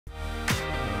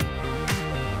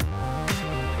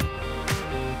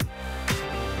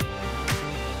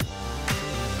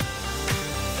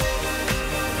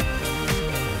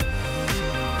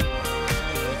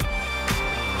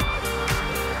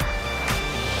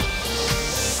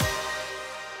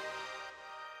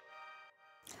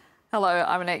Hello,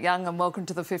 I'm Annette Young and welcome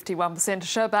to the 51%, a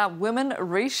show about women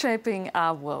reshaping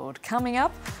our world. Coming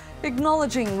up,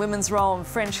 acknowledging women's role in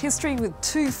French history with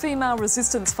 2 female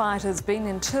resistance fighters being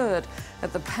interred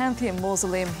at the Pantheon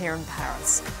mausoleum here in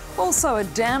Paris. Also, a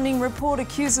damning report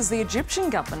accuses the Egyptian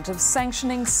government of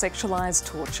sanctioning sexualised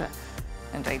torture.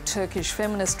 And a Turkish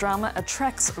feminist drama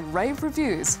attracts rave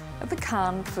reviews at the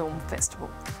Cannes Film Festival.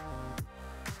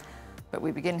 But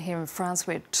we begin here in France,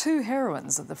 where 2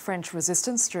 heroines of the French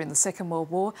resistance during the Second World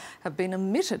War have been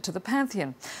admitted to the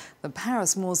Pantheon. The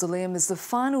Paris mausoleum is the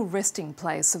final resting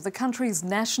place of the country's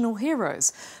national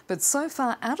heroes. But so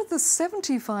far, out of the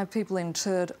 75 people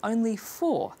interred, only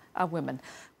 4 are women,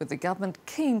 with the government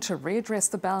keen to readdress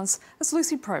the balance, as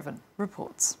Lucy Proven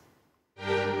reports.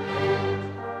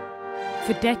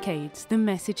 For decades, the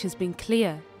message has been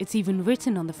clear. It's even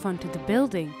written on the front of the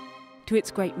building. To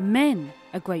its great men,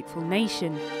 a grateful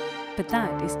nation. But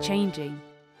that is changing.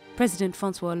 President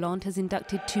François Hollande has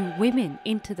inducted 2 women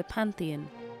into the Pantheon.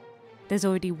 There's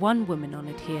already 1 woman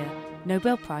honoured here,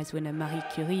 Nobel Prize winner Marie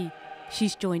Curie.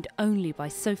 She's joined only by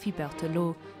Sophie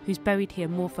Berthelot, who's buried here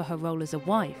more for her role as a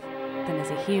wife than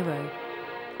as a hero.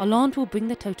 Hollande will bring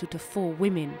the total to 4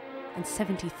 women and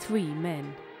 73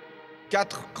 men.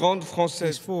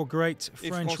 These 4 great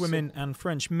French women and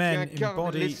French men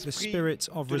embody the spirit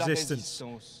of resistance.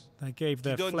 They gave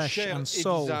their flesh and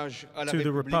soul to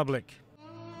the Republic.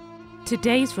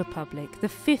 Today's Republic, the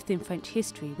 5th in French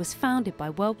history, was founded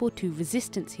by World War II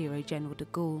resistance hero General de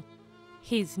Gaulle.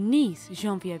 His niece,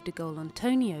 Geneviève de Gaulle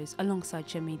Antonios, alongside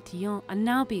Germaine Tillon, are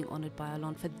now being honoured by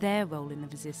Hollande for their role in the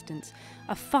resistance,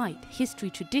 a fight history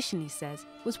traditionally says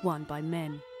was won by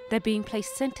men. They're being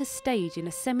placed centre stage in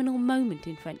a seminal moment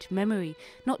in French memory,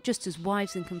 not just as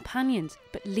wives and companions,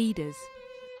 but leaders.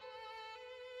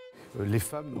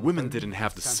 Women didn't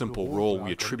have the simple role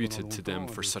we attributed to them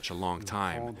for such a long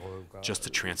time, just to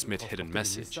transmit hidden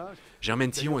message.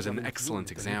 Germaine Tillon is an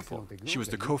excellent example. She was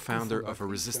the co-founder of a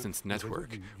resistance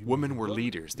network. Women were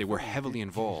leaders, they were heavily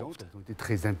involved.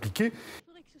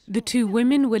 The 2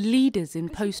 women were leaders in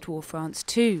post-war France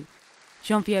too.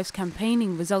 Geneviève's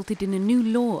campaigning resulted in a new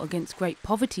law against great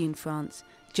poverty in France.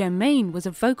 Germaine was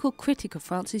a vocal critic of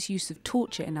France's use of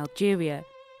torture in Algeria.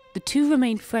 The 2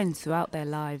 remained friends throughout their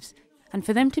lives, and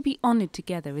for them to be honoured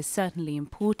together is certainly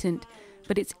important,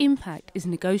 but its impact is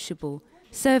negotiable.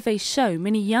 Surveys show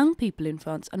many young people in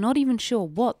France are not even sure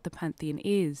what the Pantheon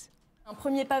is.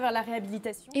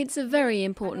 It's a very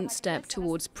important step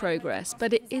towards progress,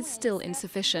 but it is still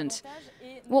insufficient.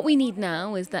 What we need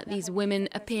now is that these women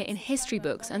appear in history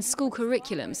books and school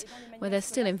curriculums, where they're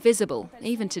still invisible,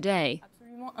 even today.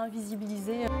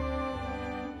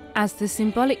 As the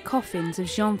symbolic coffins of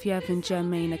Geneviève and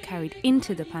Germaine are carried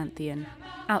into the Pantheon,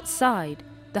 outside,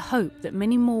 the hope that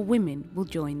many more women will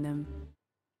join them.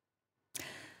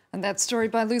 And that story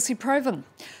by Lucy Proven.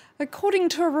 According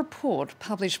to a report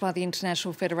published by the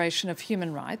International Federation of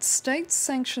Human Rights,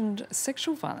 state-sanctioned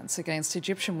sexual violence against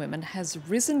Egyptian women has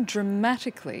risen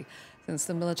dramatically since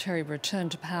the military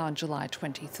returned to power in July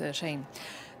 2013.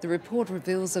 The report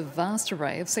reveals a vast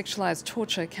array of sexualised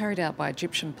torture carried out by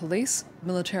Egyptian police,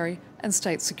 military and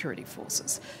state security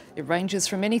forces. It ranges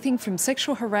from anything from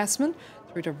sexual harassment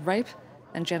through to rape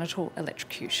and genital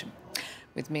electrocution.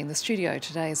 With me in the studio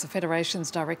today is the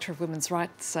Federation's Director of Women's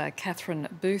Rights, Catherine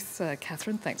Booth.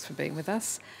 Catherine, thanks for being with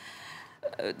us.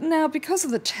 Now, because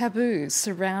of the taboos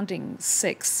surrounding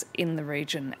sex in the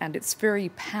region and its very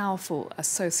powerful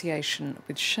association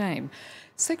with shame,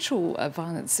 sexual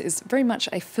violence is very much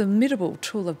a formidable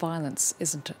tool of violence,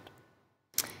 isn't it?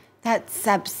 That's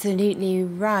absolutely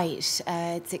right.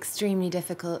 It's extremely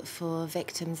difficult for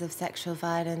victims of sexual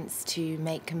violence to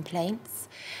make complaints.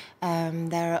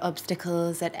 There are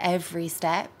obstacles at every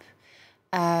step.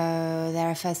 There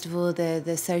are, first of all,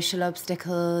 the social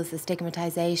obstacles, the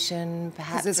stigmatisation,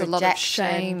 perhaps there's rejection, a lot of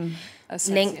shame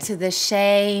linked to the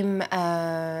shame.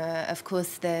 Of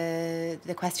course,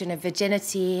 the question of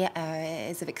virginity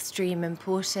is of extreme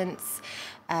importance.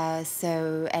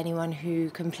 So anyone who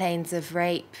complains of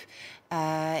rape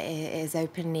is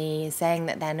openly saying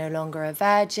that they're no longer a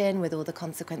virgin, with all the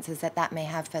consequences that that may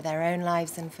have for their own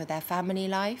lives and for their family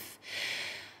life.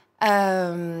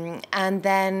 And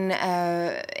then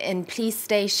in police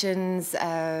stations,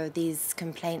 these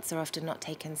complaints are often not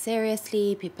taken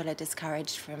seriously. People are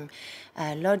discouraged from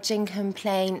lodging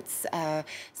complaints.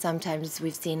 Sometimes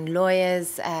we've seen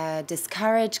lawyers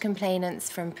discourage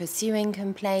complainants from pursuing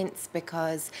complaints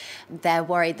because they're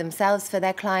worried themselves for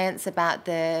their clients about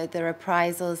the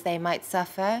reprisals they might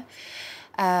suffer.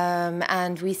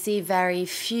 and we see very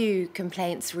few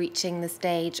complaints reaching the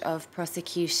stage of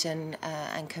prosecution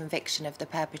and conviction of the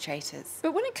perpetrators.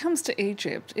 But when it comes to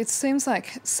Egypt, it seems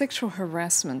like sexual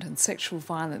harassment and sexual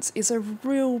violence is a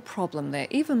real problem there,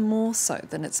 even more so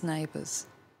than its neighbours.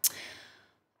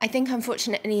 I think,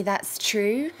 unfortunately, that's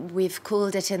true. We've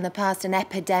called it in the past an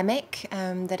epidemic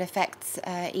that affects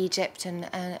Egypt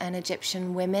and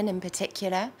Egyptian women in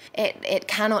particular. It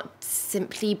cannot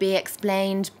simply be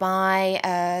explained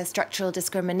by structural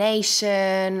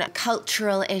discrimination,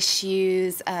 cultural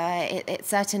issues. It's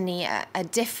certainly a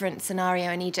different scenario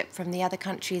in Egypt from the other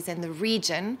countries in the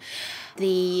region.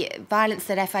 The violence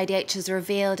that FIDH has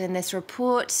revealed in this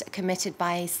report, committed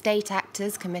by state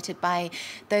actors, committed by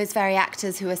those very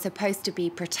actors who are supposed to be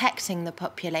protecting the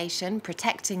population,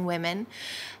 protecting women,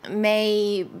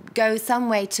 may go some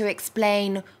way to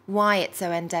explain why it's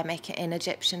so endemic in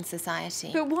Egyptian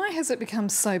society. But why has it become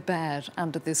so bad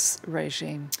under this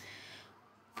regime?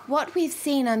 What we've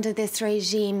seen under this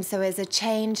regime, so is a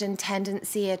change in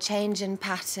tendency, a change in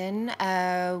pattern.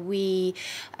 We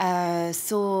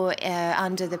saw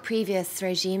under the previous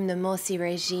regime, the Morsi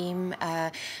regime,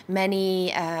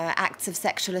 many acts of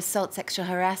sexual assault, sexual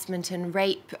harassment and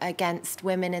rape against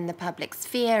women in the public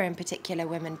sphere, in particular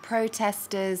women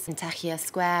protesters in Tahrir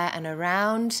Square and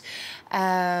around.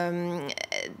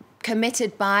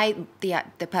 Committed by the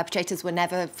perpetrators were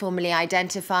never formally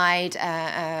identified.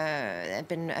 There have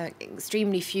been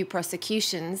extremely few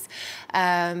prosecutions,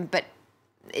 but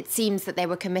it seems that they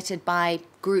were committed by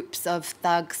groups of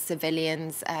thugs,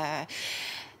 civilians.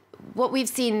 What we've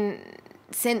seen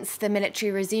since the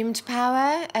military resumed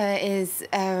power is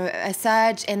a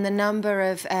surge in the number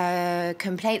of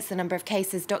complaints, the number of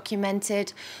cases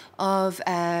documented of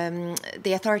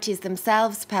the authorities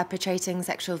themselves perpetrating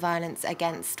sexual violence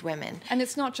against women. And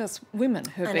it's not just women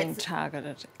who are being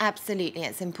targeted. Absolutely.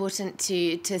 It's important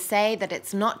to say that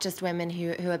it's not just women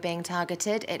who are being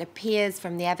targeted. It appears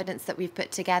from the evidence that we've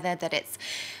put together that it's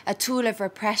a tool of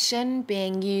repression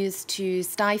being used to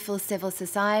stifle civil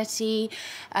society,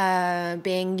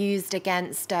 being used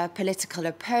against political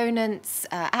opponents,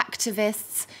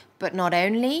 activists, but not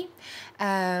only.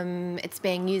 It's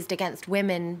being used against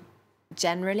women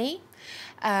generally,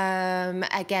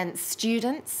 against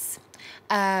students,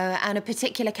 and a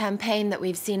particular campaign that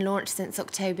we've seen launched since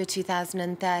October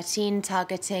 2013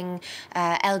 targeting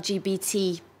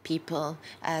LGBT people,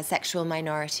 sexual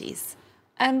minorities.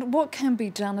 And what can be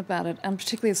done about it? And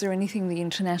particularly, is there anything the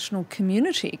international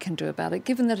community can do about it,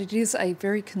 given that it is a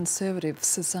very conservative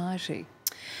society?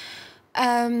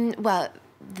 Well,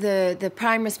 the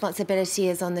prime responsibility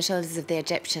is on the shoulders of the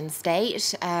Egyptian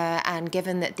state, and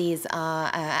given that these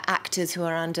are actors who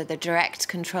are under the direct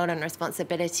control and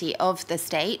responsibility of the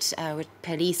state, with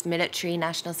police, military,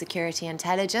 national security,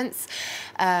 intelligence,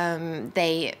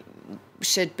 they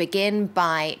should begin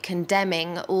by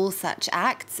condemning all such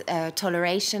acts,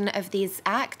 toleration of these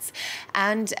acts,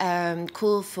 and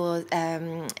call for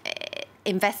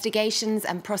investigations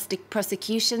and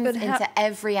prosecutions into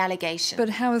every allegation. But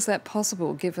how is that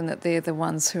possible, given that they're the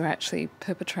ones who are actually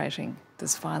perpetrating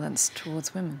this violence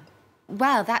towards women?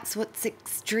 Well, that's what's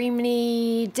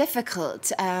extremely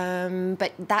difficult,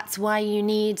 but that's why you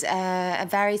need a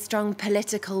very strong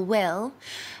political will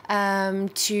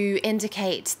to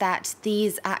indicate that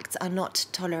these acts are not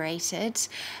tolerated,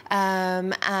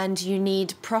 and you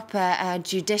need proper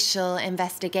judicial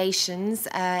investigations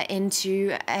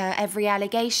into every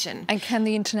allegation. And can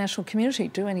the international community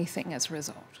do anything as a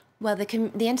result? Well,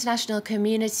 the international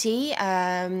community,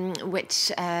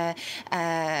 which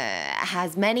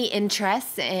has many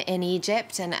interests in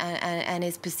Egypt and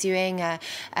is pursuing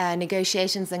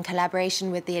negotiations and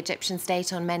collaboration with the Egyptian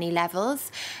state on many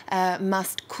levels,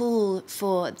 must call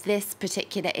for this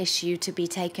particular issue to be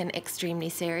taken extremely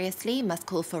seriously, must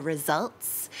call for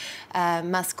results,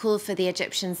 must call for the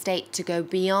Egyptian state to go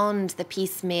beyond the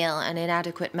piecemeal and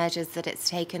inadequate measures that it's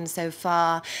taken so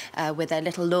far, with a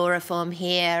little law reform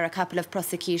here, a couple of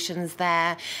prosecutions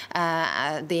there,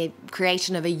 the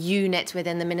creation of a unit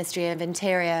within the Ministry of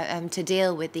Interior to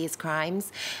deal with these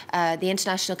crimes. The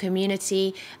international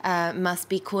community must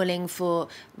be calling for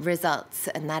results,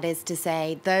 and that is to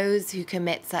say those who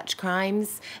commit such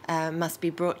crimes must be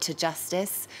brought to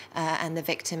justice, and the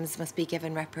victims must be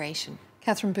given reparation.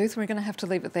 Catherine Booth, we're going to have to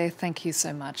leave it there. Thank you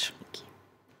so much. Thank you.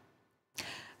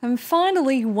 And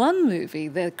finally, one movie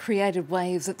that created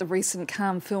waves at the recent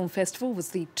Cannes Film Festival was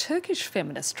the Turkish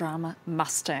feminist drama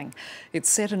Mustang. It's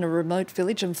set in a remote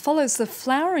village and follows the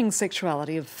flowering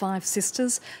sexuality of 5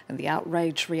 sisters and the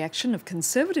outraged reaction of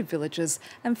conservative villagers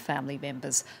and family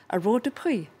members. Aurore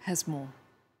Dupuy has more.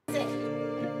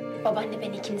 Babaanne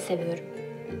ben ikini seviyorum.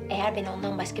 Eğer beni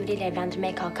ondan başka biriyle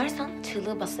evlendirmeye kalkarsan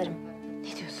çığlığı basarım.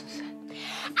 Ne diyorsun sen?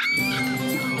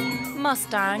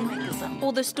 Mustang,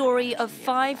 or the story of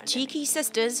 5 cheeky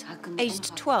sisters,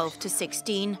 aged 12 to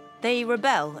 16. They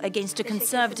rebel against a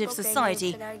conservative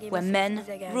society where men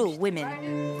rule women.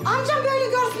 Amcam böyle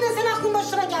görsün de sen aklın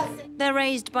başına gelsin. They're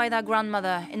raised by their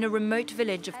grandmother in a remote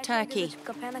village of Turkey.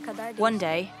 One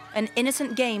day, an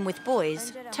innocent game with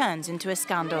boys turns into a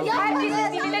scandal.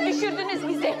 Herkesin diline düşürdünüz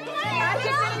bizi.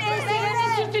 Erkeklerin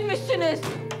elbiselerine sürtünmüşsünüz.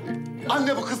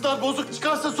 Anne bu kızlar bozuk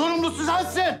çıkarsa sorumlusu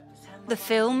sensin. The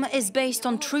film is based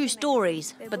on true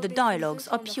stories, but the dialogues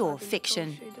are pure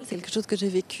fiction.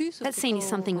 That scene is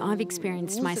something I've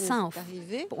experienced myself,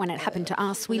 but when it happened to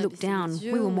us, we looked down,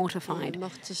 we were mortified.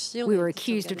 We were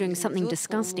accused of doing something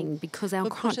disgusting because our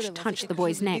crotch touched the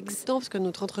boys' necks.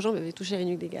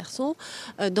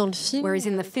 Whereas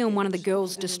in the film, one of the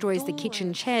girls destroys the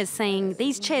kitchen chairs, saying,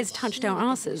 "These chairs touched our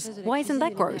asses. Why isn't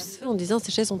that gross?"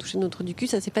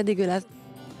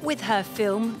 With her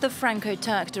film, the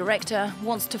Franco-Turk director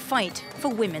wants to fight for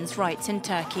women's rights in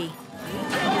Turkey.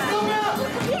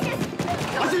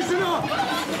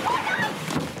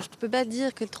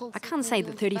 I can't say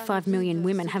that 35 million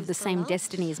women have the same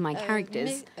destiny as my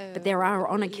characters, but there are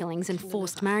honour killings and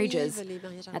forced marriages.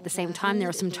 At the same time, there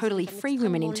are some totally free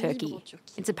women in Turkey.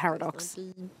 It's a paradox.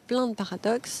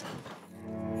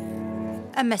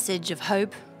 A message of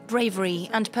hope, bravery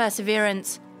and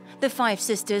perseverance. The 5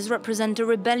 sisters represent a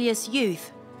rebellious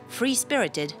youth,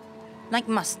 free-spirited, like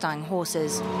Mustang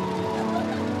horses.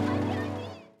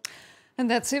 And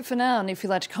that's it for now. And if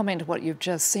you'd like to comment on what you've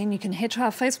just seen, you can head to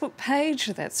our Facebook page.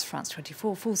 That's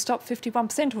France24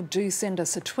 51%, or do send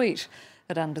us a tweet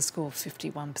at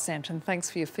 _51%. And thanks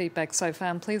for your feedback so far.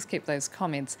 And please keep those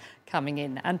comments coming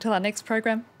in. Until our next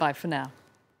program, bye for now.